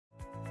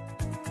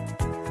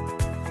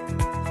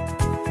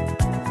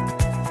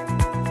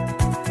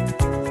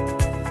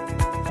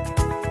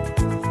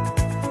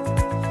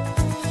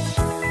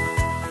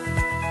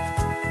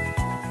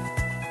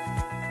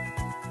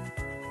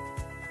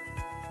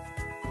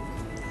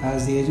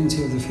as the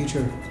agency of the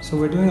future. So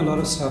we're doing a lot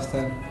of stuff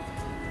that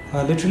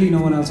literally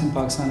no one else in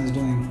Pakistan is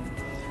doing.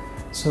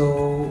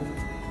 So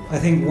I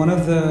think one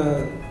of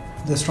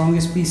the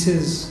strongest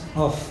pieces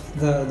of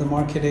the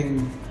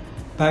marketing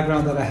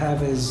background that I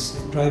have is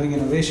driving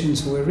innovation.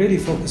 So we're really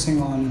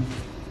focusing on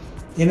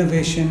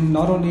innovation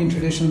not only in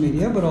traditional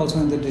media but also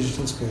in the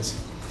digital space.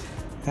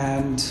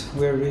 And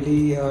we're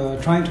really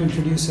trying to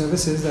introduce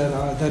services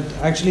that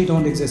actually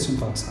don't exist in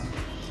Pakistan.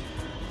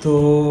 तो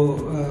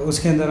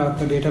उसके अंदर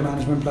आपका data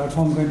management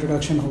platform का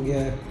introduction हो गया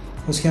है.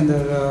 उसके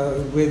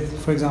अंदर with,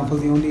 for example,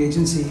 the only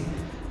agency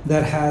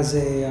that has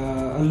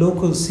a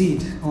local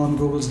seat on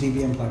Google's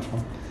DBM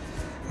platform.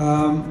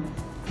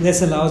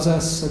 This allows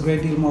us a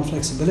great deal more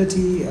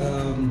flexibility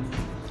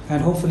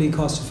and hopefully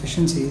cost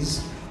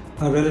efficiencies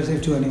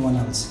relative to anyone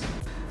else.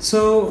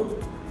 So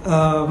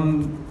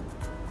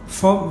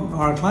from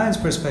our client's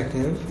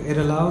perspective, it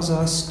allows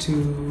us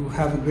to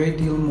have a great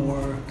deal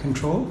more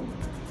control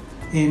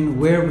in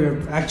where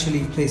we're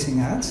actually placing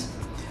ads.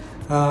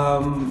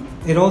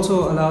 It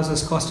also allows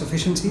us cost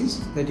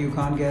efficiencies that you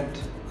can't get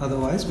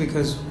otherwise,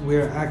 because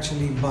we're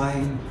actually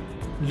buying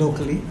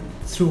locally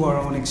through our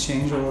own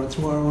exchange or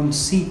through our own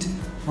seat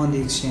on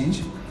the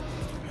exchange.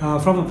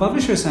 From a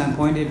publisher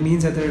standpoint, it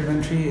means that their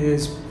inventory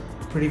is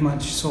pretty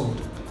much sold.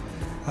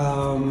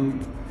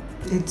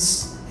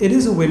 It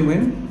is a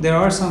win-win. There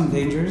are some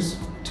dangers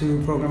to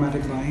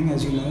programmatic buying,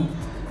 as you know.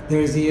 There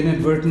is the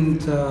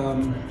inadvertent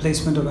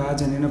placement of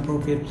ads in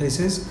inappropriate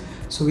places.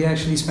 So we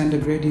actually spend a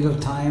great deal of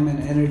time and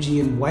energy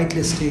in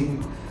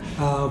whitelisting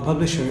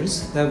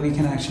publishers that we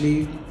can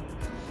actually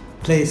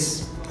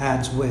place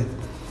ads with.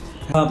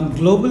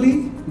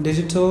 Globally,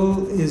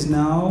 digital is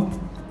now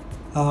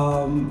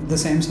the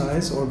same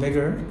size or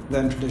bigger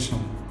than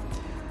traditional.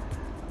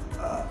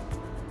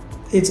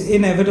 It's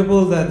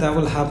inevitable that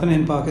will happen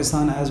in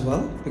Pakistan as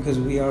well, because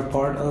we are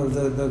part of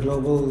the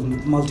global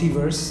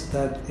multiverse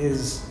that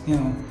is,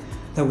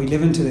 that we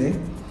live in today.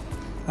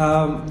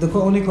 The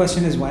only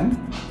question is when.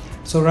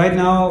 So right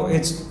now,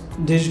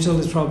 digital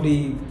is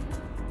probably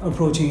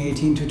approaching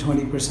 18 to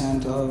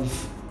 20%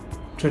 of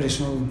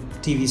traditional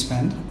TV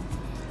spend,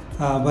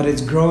 but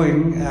it's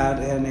growing at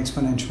an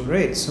exponential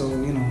rate. So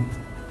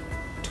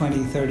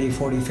 20, 30,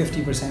 40,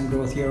 50%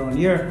 growth year on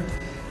year.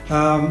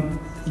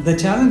 The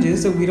challenge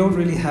is that we don't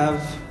really have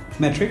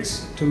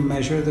metrics to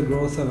measure the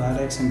growth of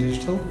AdX in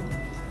digital.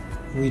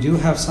 We do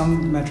have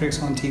some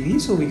metrics on TV,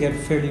 so we get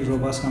fairly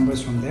robust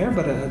numbers from there,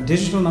 but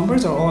digital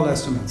numbers are all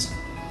estimates.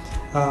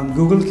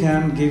 Google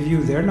can give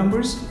you their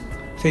numbers,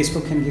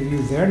 Facebook can give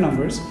you their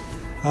numbers,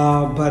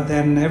 but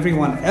then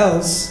everyone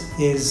else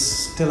is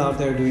still out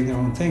there doing their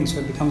own thing, so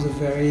it becomes a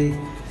very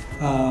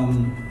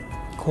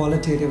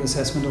qualitative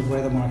assessment of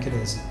where the market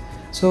is.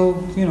 So,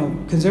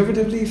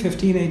 conservatively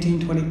 15,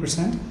 18,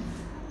 20%,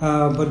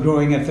 but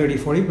growing at 30,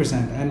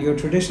 40%, and your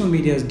traditional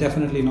media is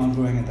definitely not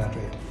growing at that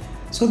rate.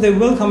 So there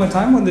will come a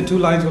time when the two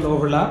lines will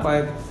overlap.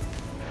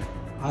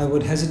 I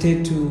would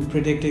hesitate to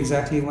predict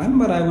exactly when,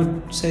 but I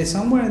would say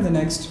somewhere in the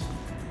next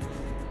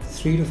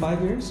 3 to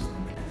 5 years.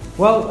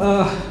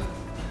 Well,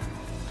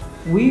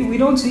 we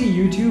don't see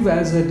YouTube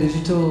as a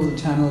digital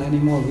channel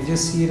anymore. We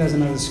just see it as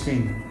another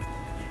screen.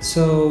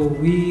 So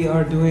we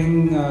are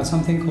doing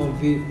something called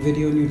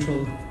video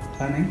neutral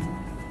planning,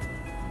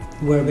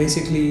 where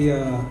basically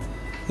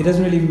it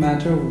doesn't really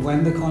matter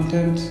when the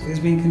content is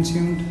being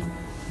consumed.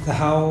 The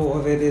how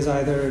of it is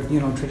either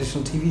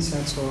traditional TV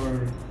sets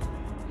or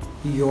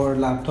your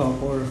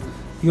laptop or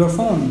your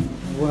phone,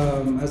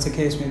 as the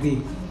case may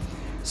be.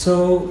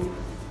 So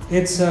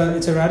it's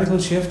a radical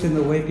shift in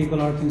the way people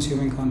are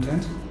consuming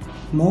content.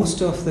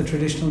 Most of the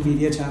traditional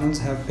media channels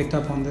have picked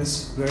up on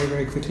this very,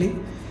 very quickly,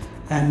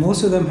 and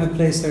most of them have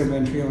placed their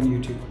inventory on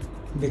YouTube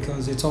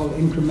because it's all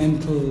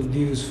incremental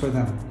views for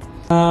them.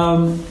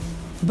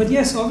 But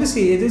yes,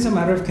 obviously it is a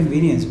matter of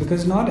convenience,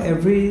 because not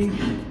every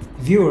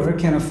viewer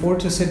can afford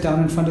to sit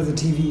down in front of the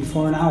TV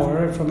for an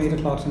hour from 8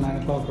 o'clock to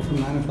 9 o'clock or from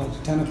 9 o'clock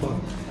to 10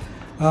 o'clock.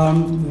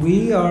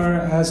 We are,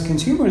 as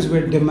consumers,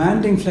 we're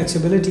demanding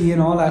flexibility in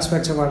all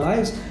aspects of our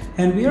lives,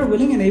 and we are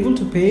willing and able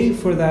to pay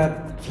for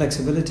that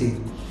flexibility.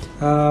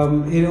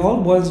 It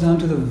all boils down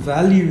to the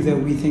value that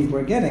we think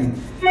we're getting.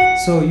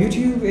 So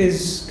YouTube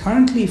is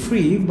currently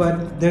free,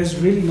 but there's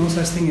really no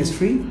such thing as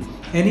free.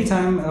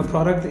 Anytime a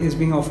product is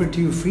being offered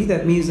to you free,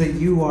 that means that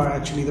you are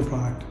actually the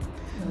product.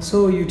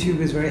 So YouTube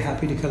is very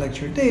happy to collect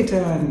your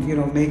data and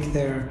make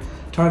their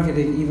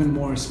targeting even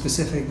more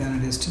specific than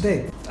it is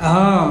today.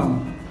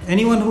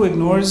 Anyone who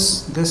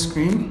ignores this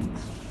screen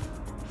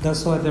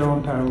does so at their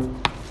own peril.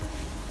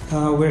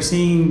 We're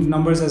seeing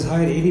numbers as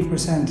high as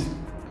 80%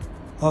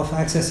 of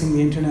accessing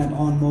the internet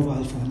on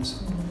mobile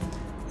phones.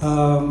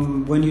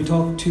 When you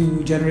talk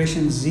to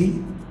Generation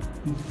Z,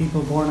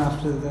 people born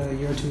after the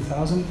year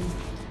 2000,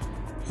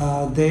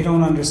 they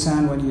don't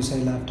understand when you say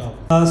laptop.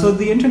 So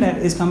the internet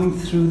is coming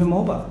through the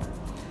mobile.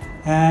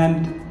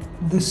 And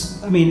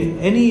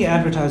any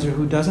advertiser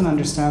who doesn't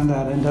understand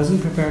that and doesn't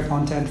prepare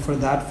content for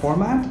that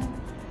format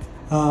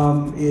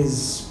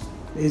is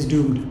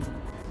doomed.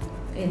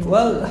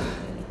 Well,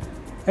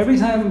 every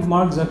time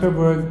Mark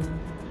Zuckerberg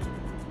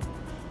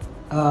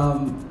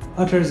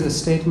utters a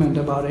statement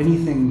about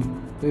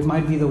anything, it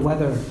might be the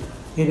weather,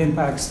 it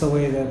impacts the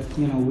way that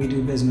we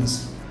do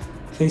business.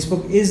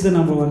 Facebook is the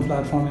 #1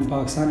 platform in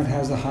Pakistan. It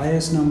has the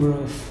highest number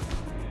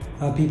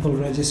of people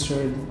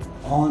registered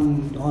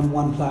on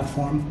one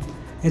platform.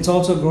 It's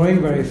also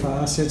growing very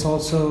fast. It's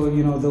also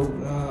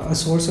a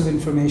source of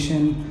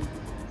information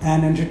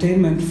and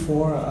entertainment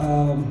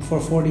for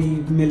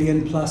 40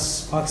 million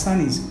plus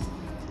Pakistanis.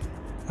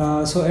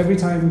 So every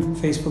time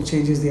Facebook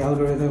changes the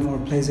algorithm or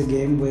plays a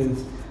game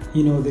with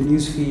the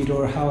newsfeed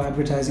or how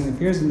advertising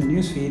appears in the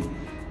newsfeed,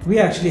 we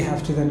actually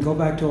have to then go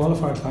back to all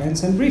of our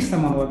clients and brief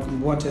them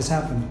on what just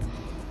happened.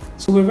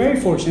 So we're very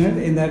fortunate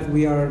in that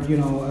we are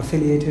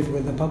affiliated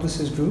with the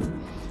Publicist Group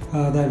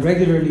that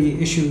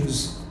regularly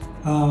issues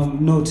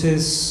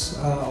notice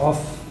of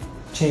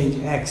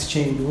change X,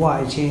 change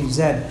Y, change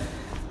Z.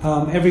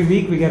 Every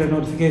week we get a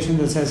notification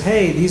that says,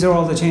 hey, these are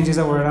all the changes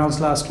that were announced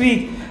last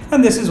week,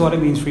 and this is what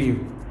it means for you.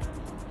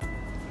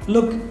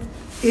 Look,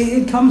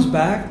 it comes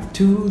back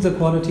to the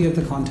quality of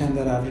the content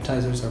that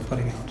advertisers are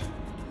putting out.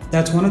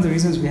 That's one of the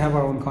reasons we have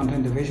our own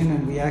content division,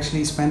 and we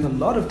actually spend a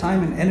lot of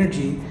time and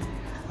energy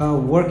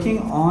working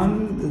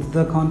on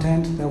the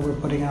content that we're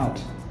putting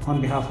out on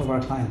behalf of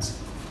our clients.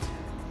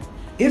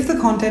 If the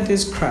content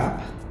is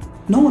crap,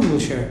 no one will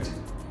share it.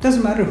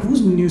 Doesn't matter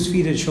whose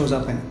newsfeed it shows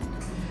up in.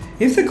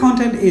 If the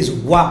content is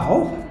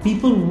wow,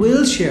 people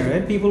will share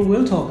it, people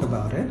will talk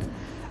about it,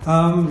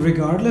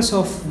 regardless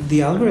of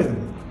the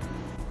algorithm.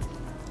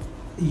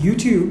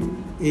 YouTube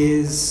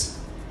is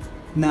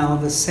now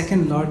the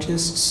second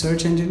largest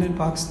search engine in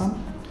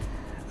Pakistan.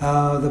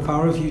 The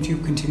power of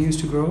YouTube continues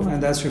to grow,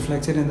 and that's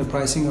reflected in the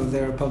pricing of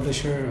their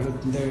publisher,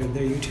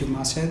 their YouTube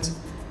mastheads.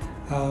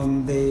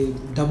 They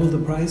doubled the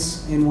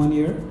price in 1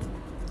 year,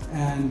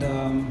 and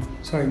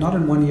sorry, not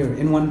in 1 year,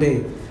 in 1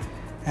 day.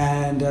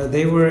 And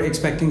they were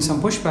expecting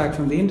some pushback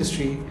from the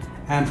industry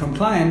and from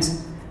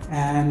clients,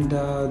 and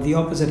the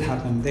opposite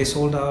happened. They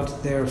sold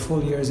out their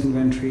full year's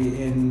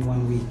inventory in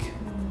 1 week.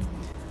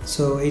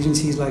 So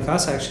agencies like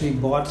us actually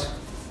bought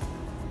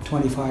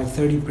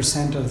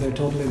 25-30% of their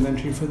total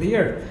inventory for the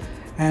year,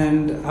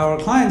 and our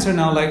clients are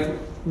now like,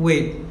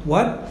 wait,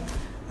 what?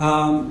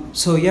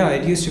 So yeah,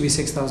 it used to be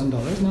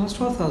 $6,000, now it's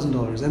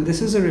 $12,000, and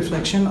this is a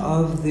reflection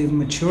of the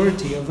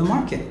maturity of the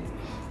market,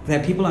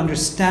 that people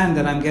understand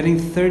that I'm getting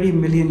 30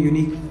 million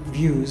unique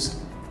views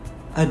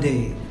a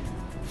day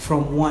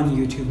from one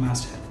YouTube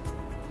masthead.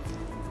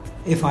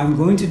 If I'm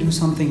going to do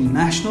something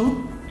national,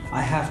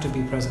 I have to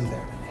be present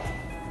there.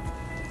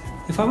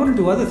 If I want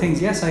to do other things,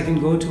 yes, I can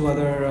go to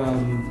other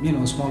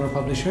smaller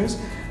publishers.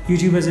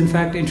 YouTube has in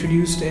fact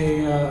introduced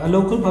a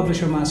local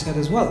publisher masthead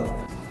as well.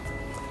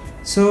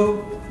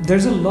 So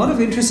there's a lot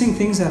of interesting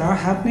things that are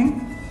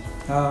happening.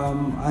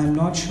 I'm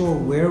not sure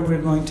where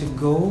we're going to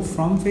go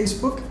from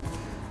Facebook.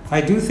 I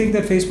do think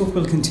that Facebook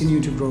will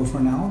continue to grow for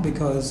now,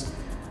 because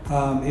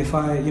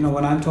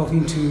when I'm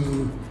talking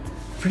to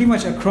pretty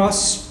much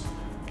across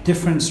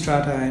different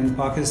strata in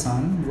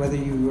Pakistan, whether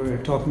you were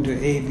talking to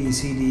A, B,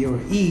 C, D, or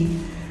E,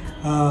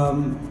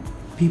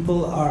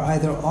 people are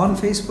either on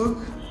Facebook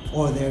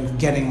or they're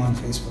getting on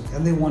Facebook,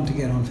 and they want to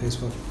get on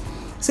Facebook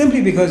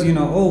simply because the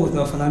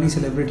falani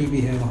celebrity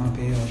bhi hai wahan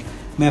pe, aur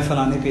main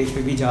falane page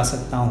pe bhi ja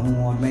sakta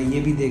hu, aur main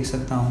ye bhi dekh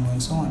sakta hu,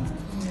 and so on.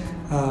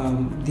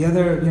 The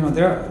other,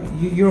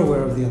 you're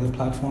aware of the other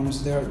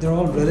platforms. They're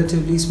all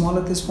relatively small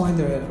at this point.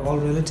 They're all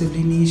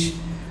relatively niche.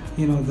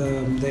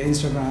 The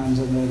Instagrams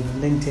and the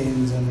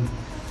LinkedIn's and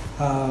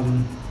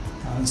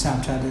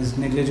Snapchat is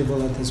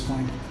negligible at this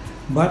point.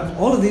 But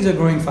all of these are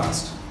growing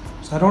fast.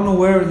 So I don't know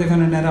where they're going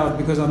to net out,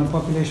 because on a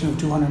population of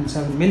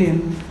 207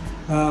 million,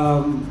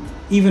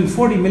 even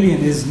 40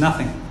 million is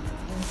nothing.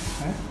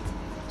 Right?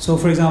 So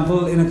for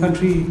example, in a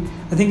country,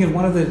 I think in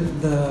one of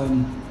the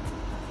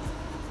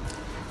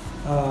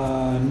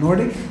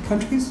Nordic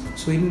countries,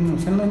 Sweden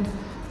and Finland,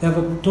 they have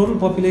a total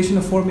population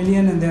of 4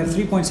 million, and they have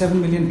 3.7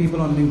 million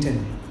people on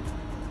LinkedIn.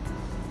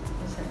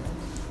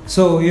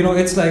 So,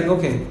 it's like,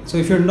 okay, so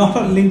if you're not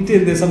on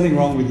LinkedIn, there's something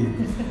wrong with you.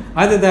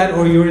 Either that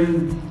or you're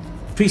in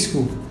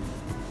preschool,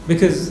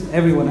 because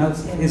everyone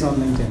else is on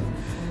LinkedIn.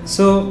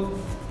 So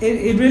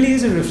it really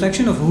is a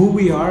reflection of who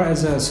we are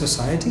as a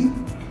society.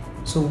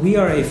 So we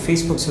are a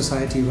Facebook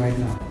society right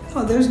now.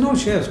 No, there's no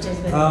shift.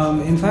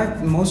 In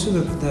fact, most of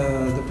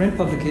the print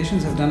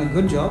publications have done a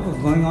good job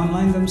of going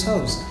online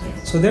themselves.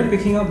 So they're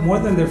picking up more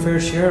than their fair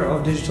share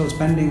of digital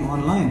spending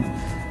online.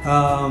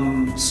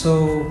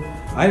 So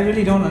I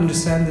really don't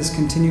understand this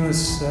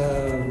continuous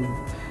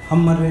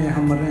hum mar rahe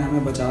hain,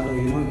 hame bacha lo,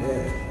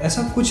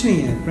 aisa kuch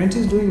nahi hai. Print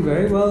is doing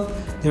very well.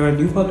 There are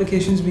new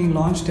publications being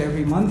launched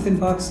every month in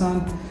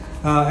Pakistan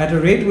at a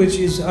rate which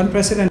is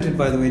unprecedented,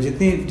 by the way.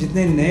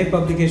 जितने नए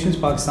publications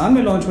Pakistan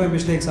में launch हुए हैं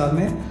पिछले 1 साल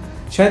में,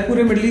 शायद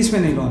पूरे मिडिल ईस्ट में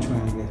नहीं launch हुए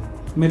होंगे.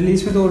 मिडिल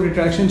ईस्ट में तो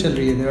retraction चल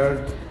रही है. There are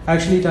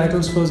actually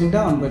titles closing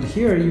down, but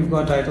here you've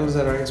got titles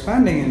that are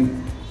expanding and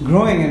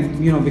growing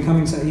and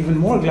becoming even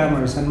more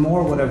glamorous and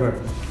more whatever.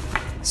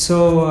 So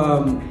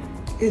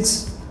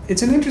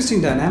it's an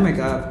interesting dynamic.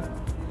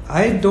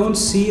 I don't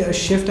see a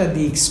shift at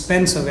the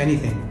expense of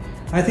anything.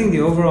 I think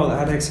the overall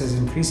ADEX is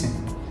increasing.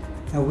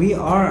 Now, we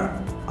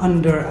are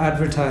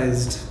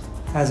under-advertised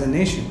as a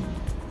nation.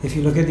 If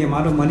you look at the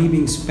amount of money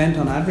being spent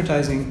on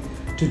advertising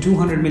to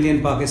 200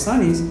 million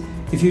Pakistanis,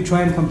 if you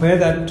try and compare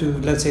that to,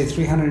 let's say,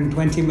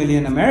 320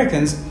 million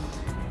Americans,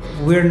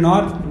 we're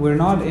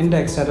not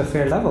indexed at a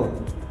fair level.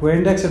 We're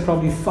indexed at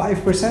probably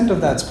 5%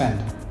 of that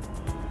spend.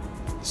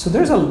 So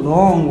there's a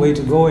long way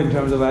to go in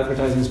terms of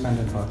advertising spend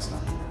in Pakistan.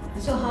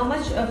 So how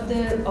much of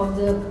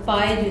the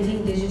pie do you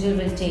think digital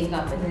will take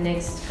up in the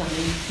next coming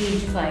 3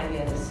 to 5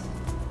 years?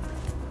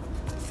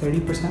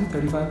 30%,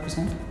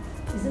 35%?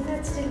 Isn't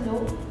that still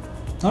low?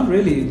 Not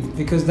really,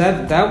 because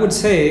that would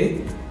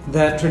say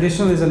that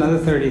traditional is another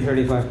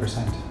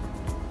 30-35%.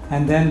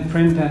 And then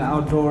print and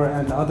outdoor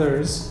and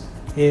others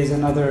is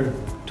another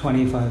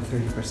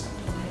 25-30%.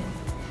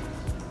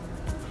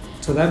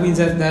 So that means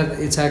that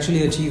it's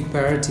actually achieved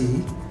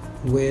parity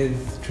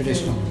with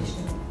traditional.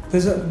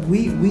 Because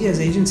we as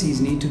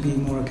agencies need to be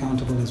more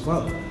accountable as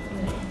well.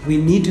 We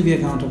need to be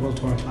accountable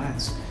to our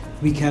clients.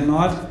 We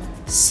cannot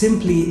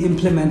simply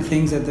implement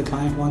things that the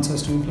client wants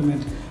us to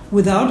implement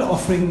without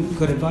offering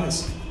good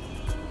advice.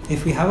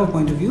 If we have a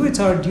point of view, it's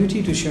our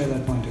duty to share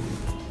that point of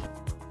view.